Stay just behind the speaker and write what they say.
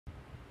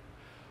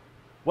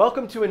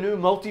Welcome to a new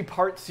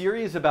multi-part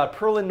series about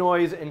Perlin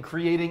Noise and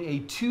creating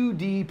a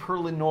 2D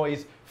Perlin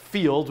Noise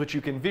field, which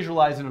you can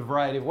visualize in a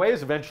variety of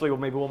ways. Eventually,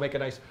 maybe we'll make a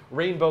nice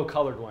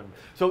rainbow-colored one.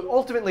 So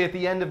ultimately, at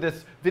the end of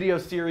this video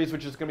series,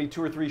 which is going to be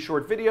 2 or 3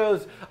 short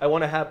videos, I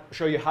want to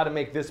show you how to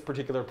make this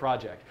particular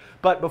project.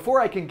 But before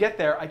I can get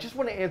there, I just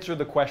want to answer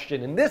the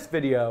question in this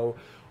video,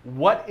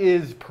 what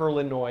is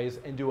Perlin Noise,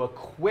 and do a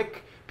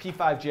quick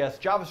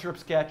p5.js JavaScript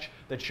sketch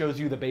that shows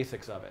you the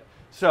basics of it.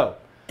 So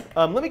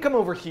let me come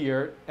over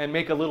here and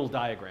make a little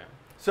diagram.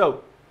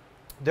 So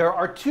there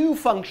are 2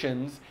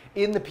 functions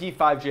in the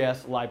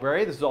p5.js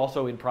library. This is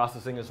also in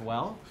processing as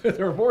well.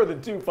 There are more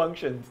than 2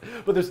 functions,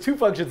 but there's 2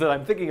 functions that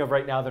I'm thinking of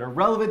right now that are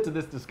relevant to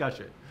this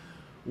discussion.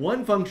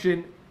 One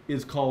function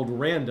is called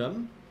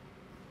random.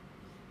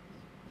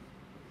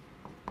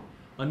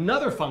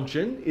 Another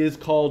function is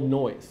called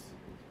noise.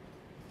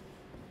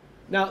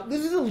 Now,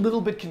 this is a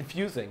little bit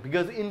confusing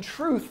because in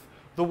truth,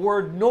 the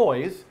word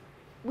noise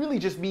really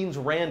just means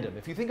random.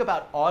 If you think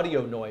about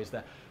audio noise,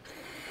 that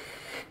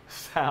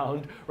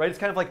sound, right? It's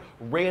kind of like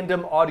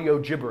random audio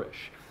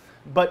gibberish.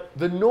 But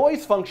the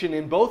noise function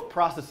in both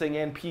processing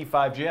and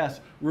p5.js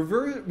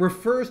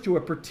refers to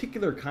a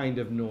particular kind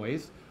of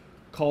noise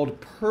called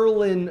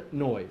Perlin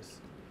Noise.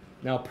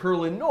 Now,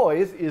 Perlin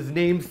Noise is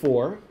named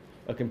for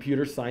a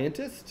computer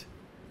scientist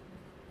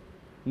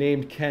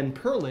named Ken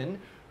Perlin,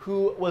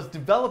 who was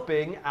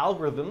developing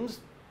algorithms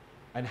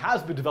and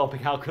has been developing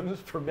algorithms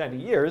for many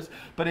years,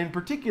 but in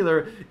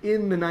particular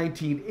in the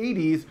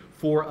 1980s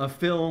for a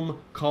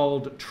film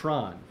called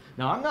Tron.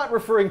 Now, I'm not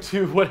referring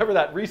to whatever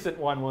that recent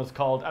one was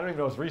called. I don't even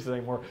know if it's recent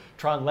anymore.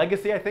 Tron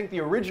Legacy, I think, the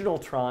original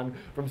Tron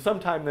from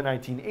sometime in the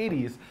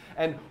 1980s.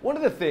 And one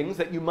of the things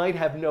that you might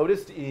have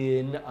noticed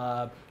in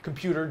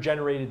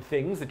computer-generated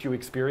things that you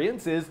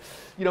experience is,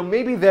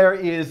 maybe there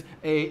is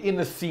in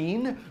the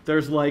scene,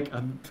 there's like,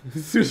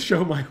 to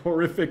show my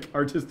horrific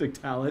artistic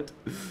talent,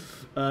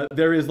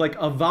 there is like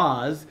a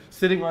vase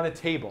sitting on a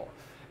table.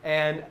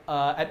 And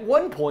at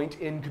one point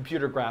in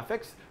computer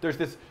graphics, there's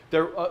this,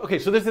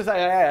 so there's this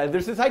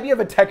idea of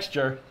a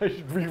texture. I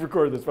should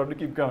re-record this, but I'm going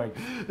to keep going.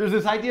 There's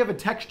this idea of a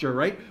texture,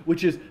 right,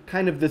 which is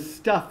kind of the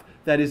stuff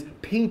that is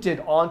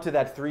painted onto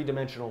that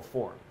 3-dimensional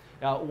form.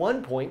 Now, at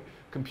one point,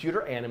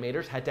 computer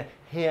animators had to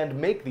hand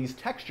make these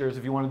textures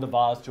if you wanted the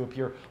vase to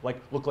appear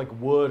look like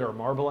wood or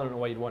marble. I don't know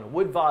why you'd want a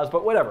wood vase,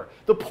 but whatever.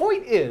 The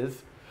point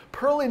is,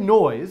 Perlin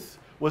Noise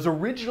was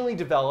originally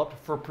developed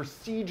for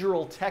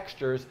procedural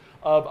textures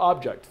of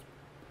objects.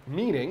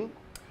 Meaning,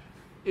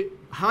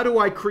 how do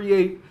I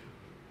create,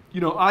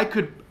 I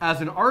could, as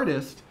an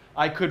artist,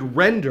 I could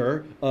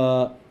render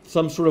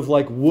some sort of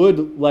like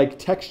wood-like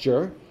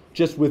texture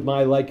just with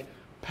my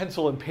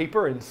pencil and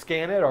paper and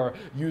scan it, or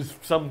use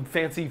some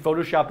fancy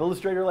Photoshop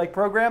Illustrator-like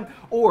program,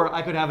 or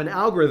I could have an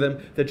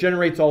algorithm that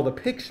generates all the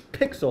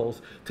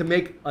pixels to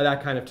make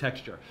that kind of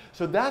texture.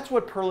 So that's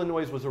what Perlin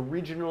Noise was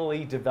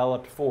originally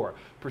developed for,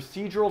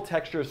 procedural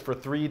textures for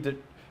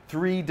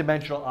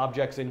three-dimensional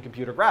objects in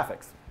computer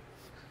graphics.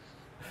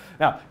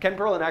 Now, Ken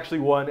Perlin actually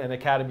won an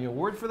Academy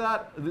Award for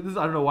that. I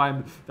don't know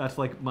why that's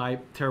like my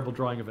terrible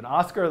drawing of an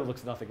Oscar. That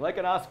looks nothing like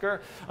an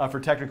Oscar for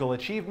technical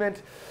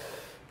achievement.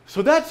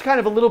 So that's kind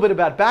of a little bit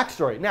about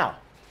backstory. Now,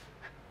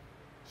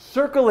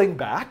 circling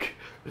back,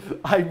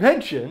 I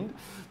mentioned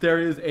there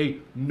is a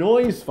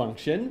noise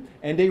function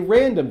and a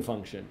random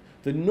function.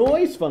 The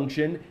noise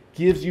function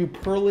gives you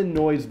Perlin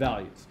noise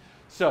values.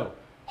 So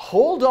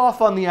hold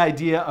off on the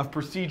idea of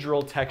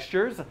procedural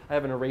textures. I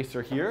have an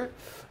eraser here.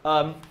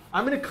 I'm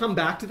going to come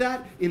back to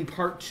that in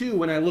part 2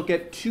 when I look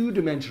at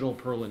 2-dimensional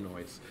Perlin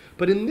noise.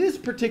 But in this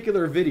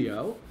particular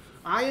video,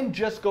 I am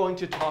just going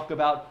to talk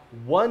about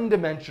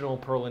 1-dimensional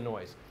Perlin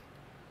noise.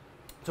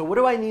 So what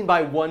do I mean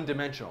by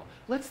 1-dimensional?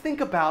 Let's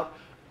think about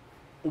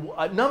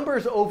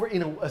numbers over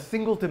in a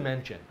single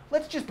dimension.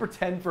 Let's just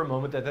pretend for a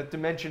moment that that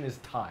dimension is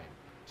time.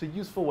 It's a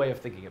useful way of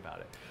thinking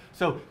about it.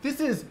 So this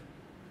is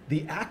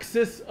the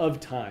axis of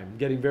time,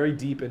 getting very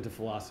deep into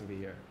philosophy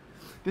here.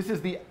 This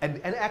is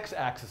an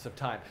x-axis of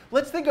time.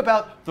 Let's think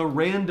about the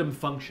random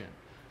function.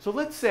 So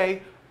let's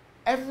say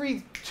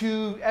every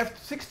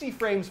 60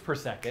 frames per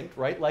second,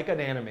 right, like an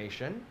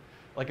animation,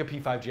 like a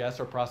p5.js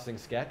or processing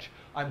sketch,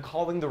 I'm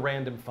calling the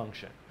random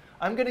function.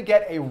 I'm going to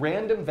get a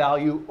random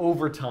value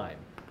over time.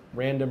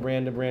 Random,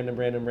 random, random,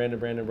 random, random,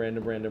 random,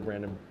 random, random,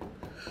 random.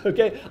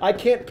 Okay, I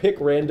can't pick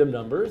random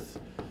numbers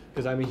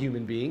because I'm a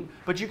human being,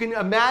 but you can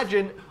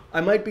imagine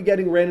I might be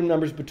getting random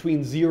numbers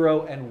between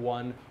 0 and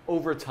 1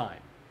 over time.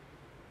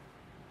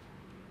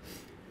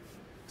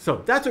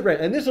 So that's what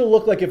random, and this will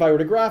look like if I were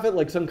to graph it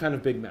like some kind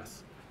of big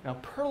mess. Now,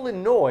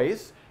 Perlin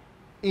noise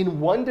in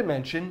 1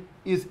 dimension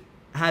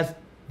has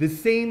the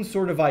same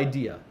sort of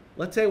idea.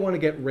 Let's say I want to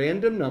get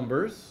random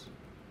numbers.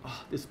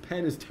 Oh, this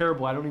pen is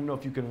terrible. I don't even know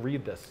if you can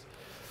read this.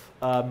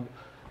 Time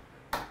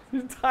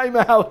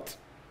out.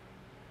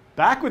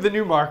 Back with the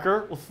new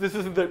marker. Well, this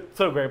isn't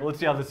so great, but let's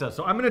see how this does.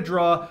 So I'm going to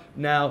draw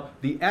now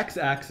the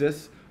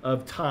x-axis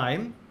of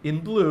time in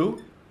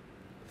blue.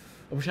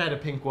 I wish I had a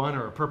pink one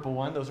or a purple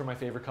one. Those are my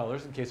favorite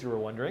colors, in case you were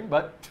wondering.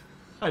 But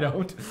I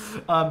don't.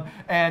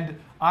 And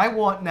I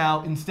want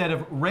now, instead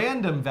of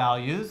random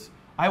values,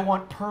 I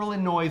want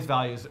Perlin noise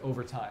values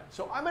over time.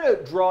 So I'm going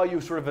to draw you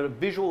sort of a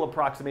visual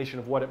approximation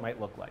of what it might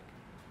look like.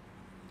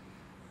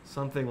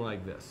 Something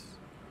like this.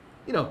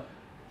 You know,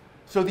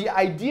 so the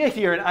idea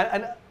here,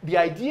 and the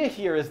idea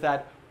here is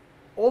that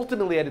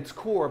ultimately at its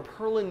core,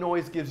 Perlin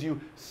noise gives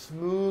you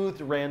smooth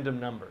random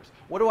numbers.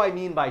 What do I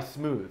mean by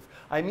smooth?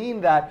 I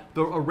mean that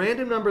a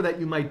random number that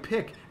you might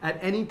pick at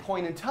any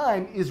point in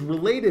time is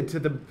related to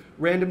the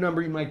random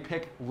number you might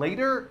pick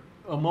later,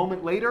 a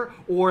moment later,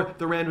 or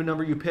the random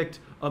number you picked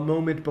a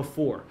moment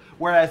before.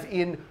 Whereas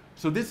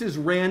so this is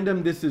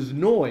random, this is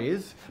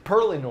noise,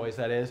 Perlin noise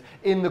that is.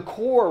 In the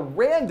core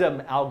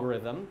random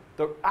algorithm,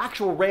 the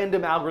actual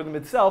random algorithm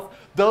itself,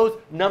 those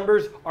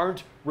numbers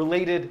aren't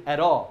related at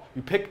all.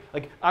 You pick,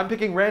 like I'm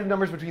picking random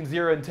numbers between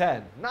 0 and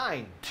 10.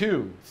 9,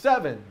 2,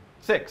 7,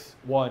 6,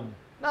 1,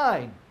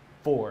 9,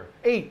 4,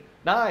 8,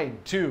 9,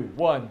 2,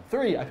 1,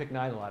 3. I pick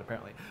 9 a lot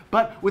apparently.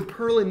 But with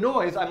Perlin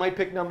noise, I might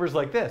pick numbers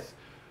like this.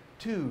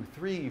 2,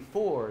 3,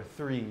 4,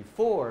 3,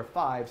 4,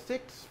 5,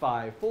 6,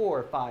 5,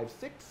 4, 5,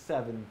 6,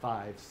 7,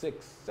 5,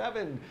 6,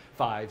 7,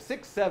 5,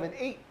 6, 7,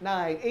 8,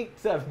 9, 8,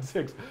 7,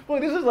 6. Boy,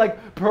 this is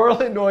like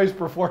Perlin noise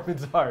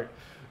performance art.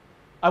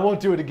 I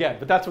won't do it again,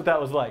 but that's what that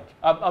was like.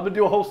 I'm going to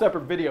do a whole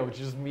separate video, which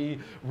is me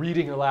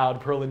reading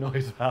aloud Perlin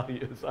noise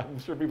values. I'm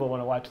sure people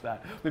want to watch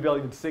that. Maybe I'll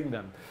even sing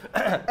them.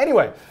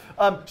 Anyway,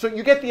 so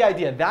you get the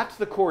idea. That's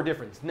the core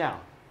difference.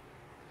 Now,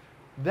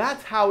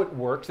 that's how it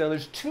works. Now,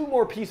 there's two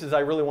more pieces I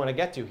really want to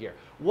get to here.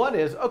 One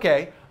is,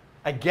 okay,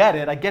 I get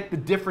it. I get the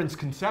difference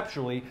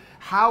conceptually.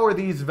 How are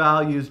these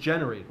values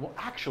generated? Well,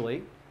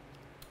 actually,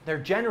 they're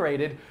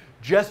generated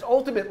just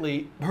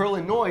ultimately,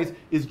 Perlin noise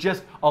is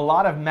just a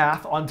lot of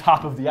math on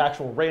top of the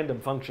actual random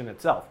function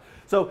itself.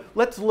 So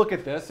let's look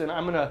at this, and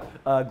I'm going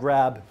to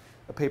grab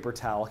a paper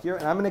towel here,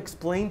 and I'm going to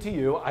explain to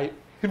you,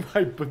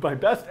 with my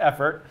best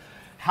effort,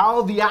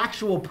 how the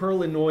actual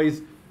Perlin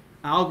noise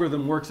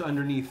algorithm works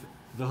underneath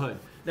the hood.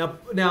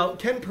 Now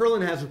Ken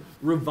Perlin has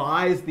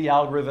revised the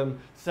algorithm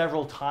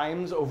several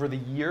times over the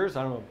years.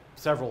 I don't know,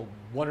 several,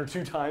 1 or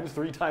 2 times,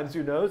 3 times,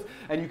 who knows?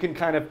 And you can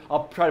kind of,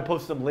 I'll try to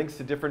post some links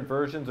to different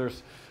versions or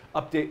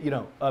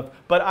update,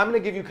 but I'm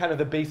going to give you kind of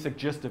the basic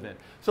gist of it.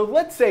 So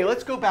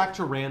let's go back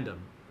to random.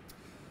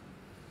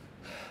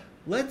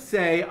 Let's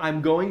say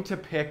I'm going to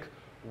pick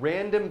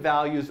random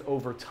values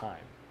over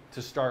time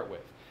to start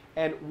with.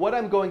 And what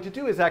I'm going to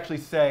do is actually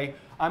say,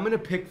 I'm going to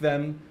pick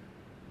them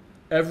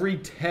every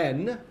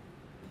 10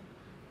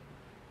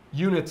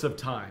 units of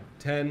time,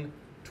 10,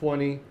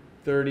 20,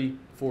 30,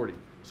 40.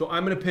 So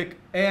I'm going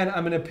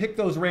to pick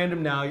those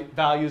random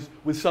values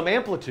with some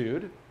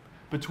amplitude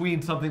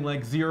between something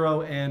like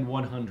 0 and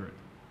 100.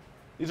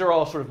 These are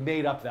all sort of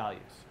made up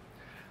values.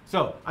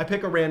 So I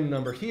pick a random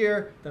number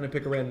here, then I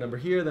pick a random number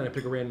here, then I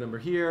pick a random number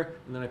here,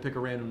 and then I pick a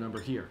random number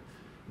here.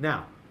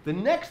 Now, the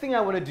next thing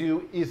I want to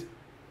do is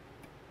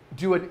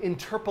do an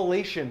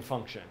interpolation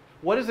function.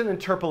 What is an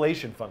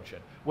interpolation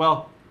function?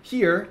 Well,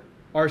 here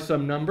are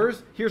some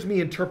numbers. Here's me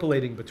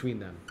interpolating between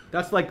them.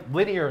 That's like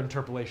linear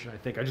interpolation, I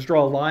think. I just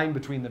draw a line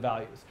between the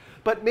values.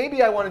 But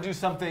maybe I want to do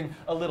something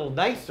a little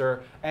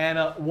nicer, and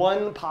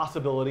one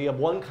possibility of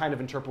one kind of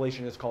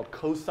interpolation is called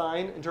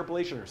cosine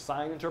interpolation, or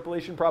sine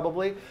interpolation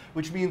probably,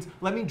 which means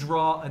let me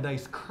draw a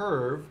nice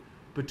curve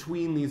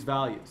between these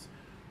values.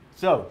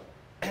 So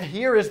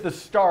here is the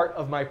start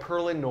of my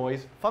Perlin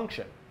noise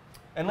function.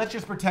 And let's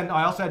just pretend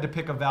I also had to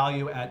pick a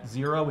value at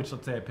 0, which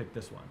let's say I picked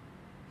this one.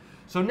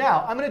 So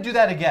now I'm going to do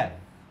that again.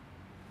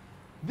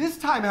 This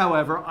time,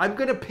 however, I'm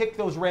going to pick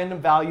those random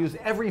values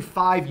every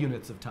 5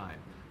 units of time.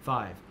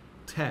 5,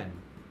 10,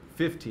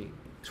 15,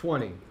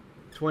 20,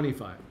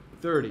 25,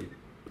 30,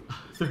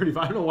 35,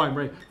 I don't know why I'm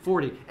right,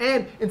 40.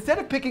 And instead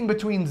of picking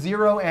between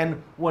 0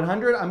 and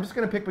 100, I'm just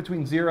going to pick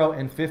between 0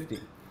 and 50.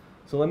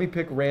 So let me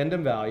pick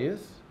random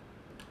values.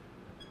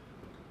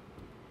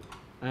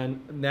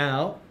 And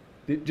now,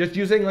 just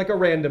using like a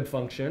random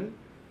function,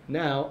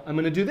 now I'm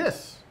going to do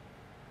this.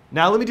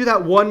 Now let me do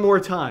that one more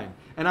time.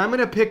 And I'm going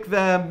to pick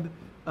them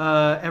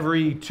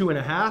every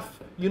 2.5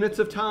 units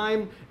of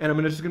time. And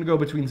I'm just going to go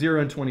between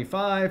 0 and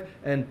 25.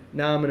 And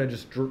now I'm going to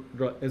just draw.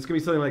 It's going to be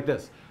something like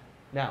this.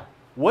 Now,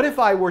 what if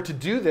I were to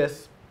do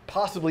this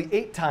possibly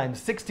 8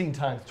 times, 16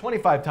 times,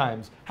 25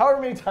 times,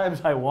 however many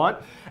times I want.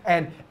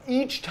 And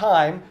each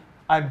time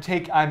I'm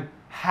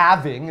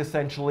halving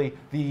essentially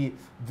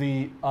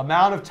the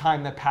amount of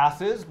time that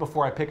passes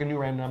before I pick a new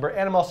random number.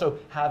 And I'm also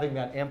halving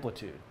that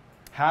amplitude.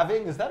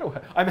 Halving, is that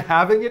a, I'm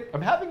having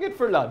it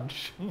for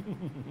lunch.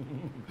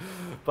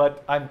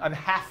 But I'm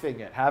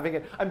halving it,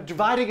 I'm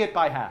dividing it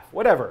by half,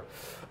 whatever.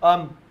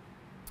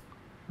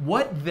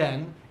 What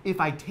then if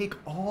I take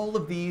all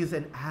of these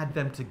and add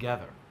them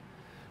together?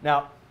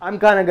 Now, I'm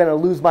kind of going to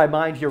lose my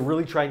mind here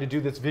really trying to do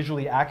this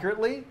visually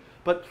accurately,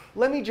 but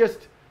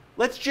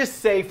let's just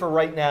say for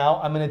right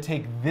now, I'm going to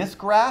take this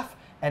graph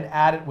and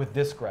add it with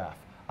this graph.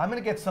 I'm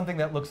going to get something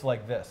that looks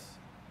like this.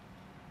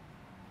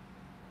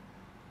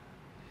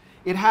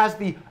 It has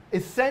the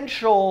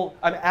essential,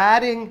 I'm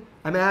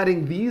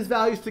adding these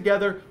values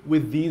together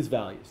with these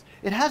values.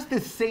 it has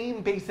this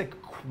same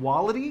basic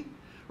quality,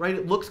 right?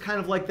 It looks kind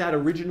of like that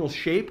original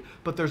shape,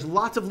 but there's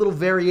lots of little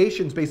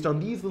variations based on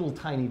these little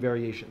tiny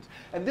variations.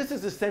 And this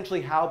is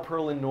essentially how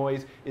Perlin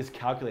noise is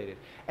calculated.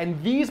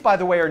 And these, by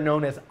the way, are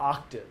known as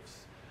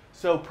octaves.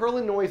 So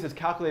Perlin noise is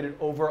calculated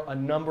over a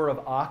number of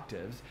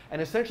octaves,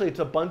 and essentially it's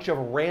a bunch of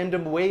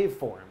random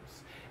waveforms.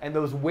 And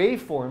those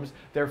waveforms,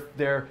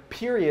 their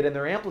period and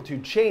their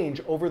amplitude change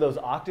over those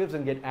octaves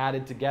and get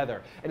added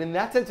together. And in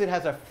that sense, it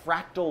has a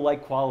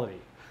fractal-like quality.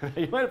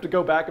 You might have to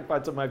go back and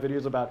find some of my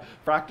videos about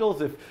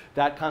fractals if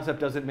that concept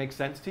doesn't make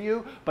sense to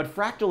you. But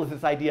fractal is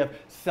this idea of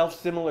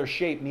self-similar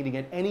shape, meaning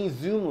at any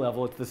zoom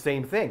level, it's the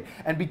same thing.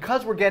 And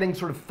because we're getting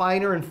sort of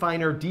finer and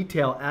finer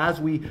detail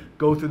as we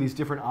go through these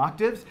different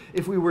octaves,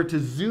 if we were to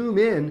zoom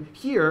in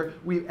here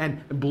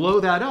and blow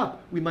that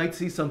up, we might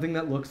see something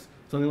that looks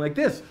something like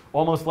this,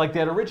 almost like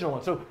that original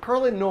one. So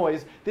Perlin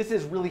noise, this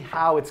is really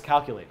how it's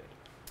calculated.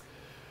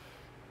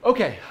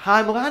 Okay,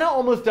 I'm kind of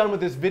almost done with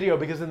this video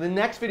because in the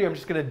next video I'm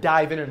just going to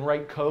dive in and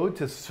write code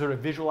to sort of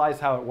visualize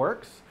how it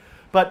works.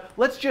 But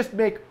let's just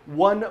make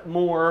one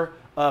more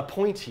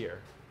point here.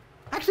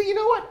 Actually, you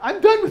know what? I'm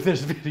done with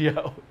this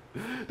video.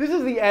 This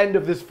is the end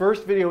of this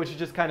first video, which is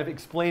just kind of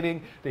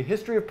explaining the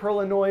history of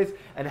Perlin noise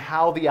and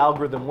how the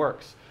algorithm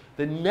works.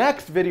 The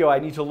next video I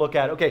need to look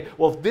at, okay,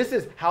 well, if this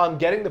is how I'm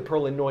getting the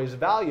Perlin noise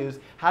values,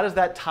 how does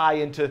that tie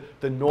into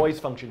the noise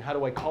function? How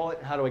do I call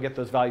it? How do I get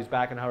those values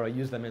back? And how do I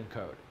use them in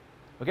code?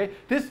 Okay,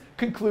 this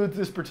concludes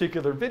this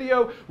particular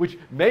video, which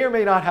may or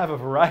may not have a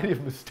variety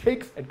of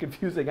mistakes and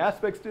confusing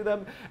aspects to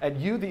them,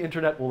 and you, the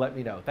internet, will let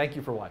me know. Thank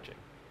you for watching.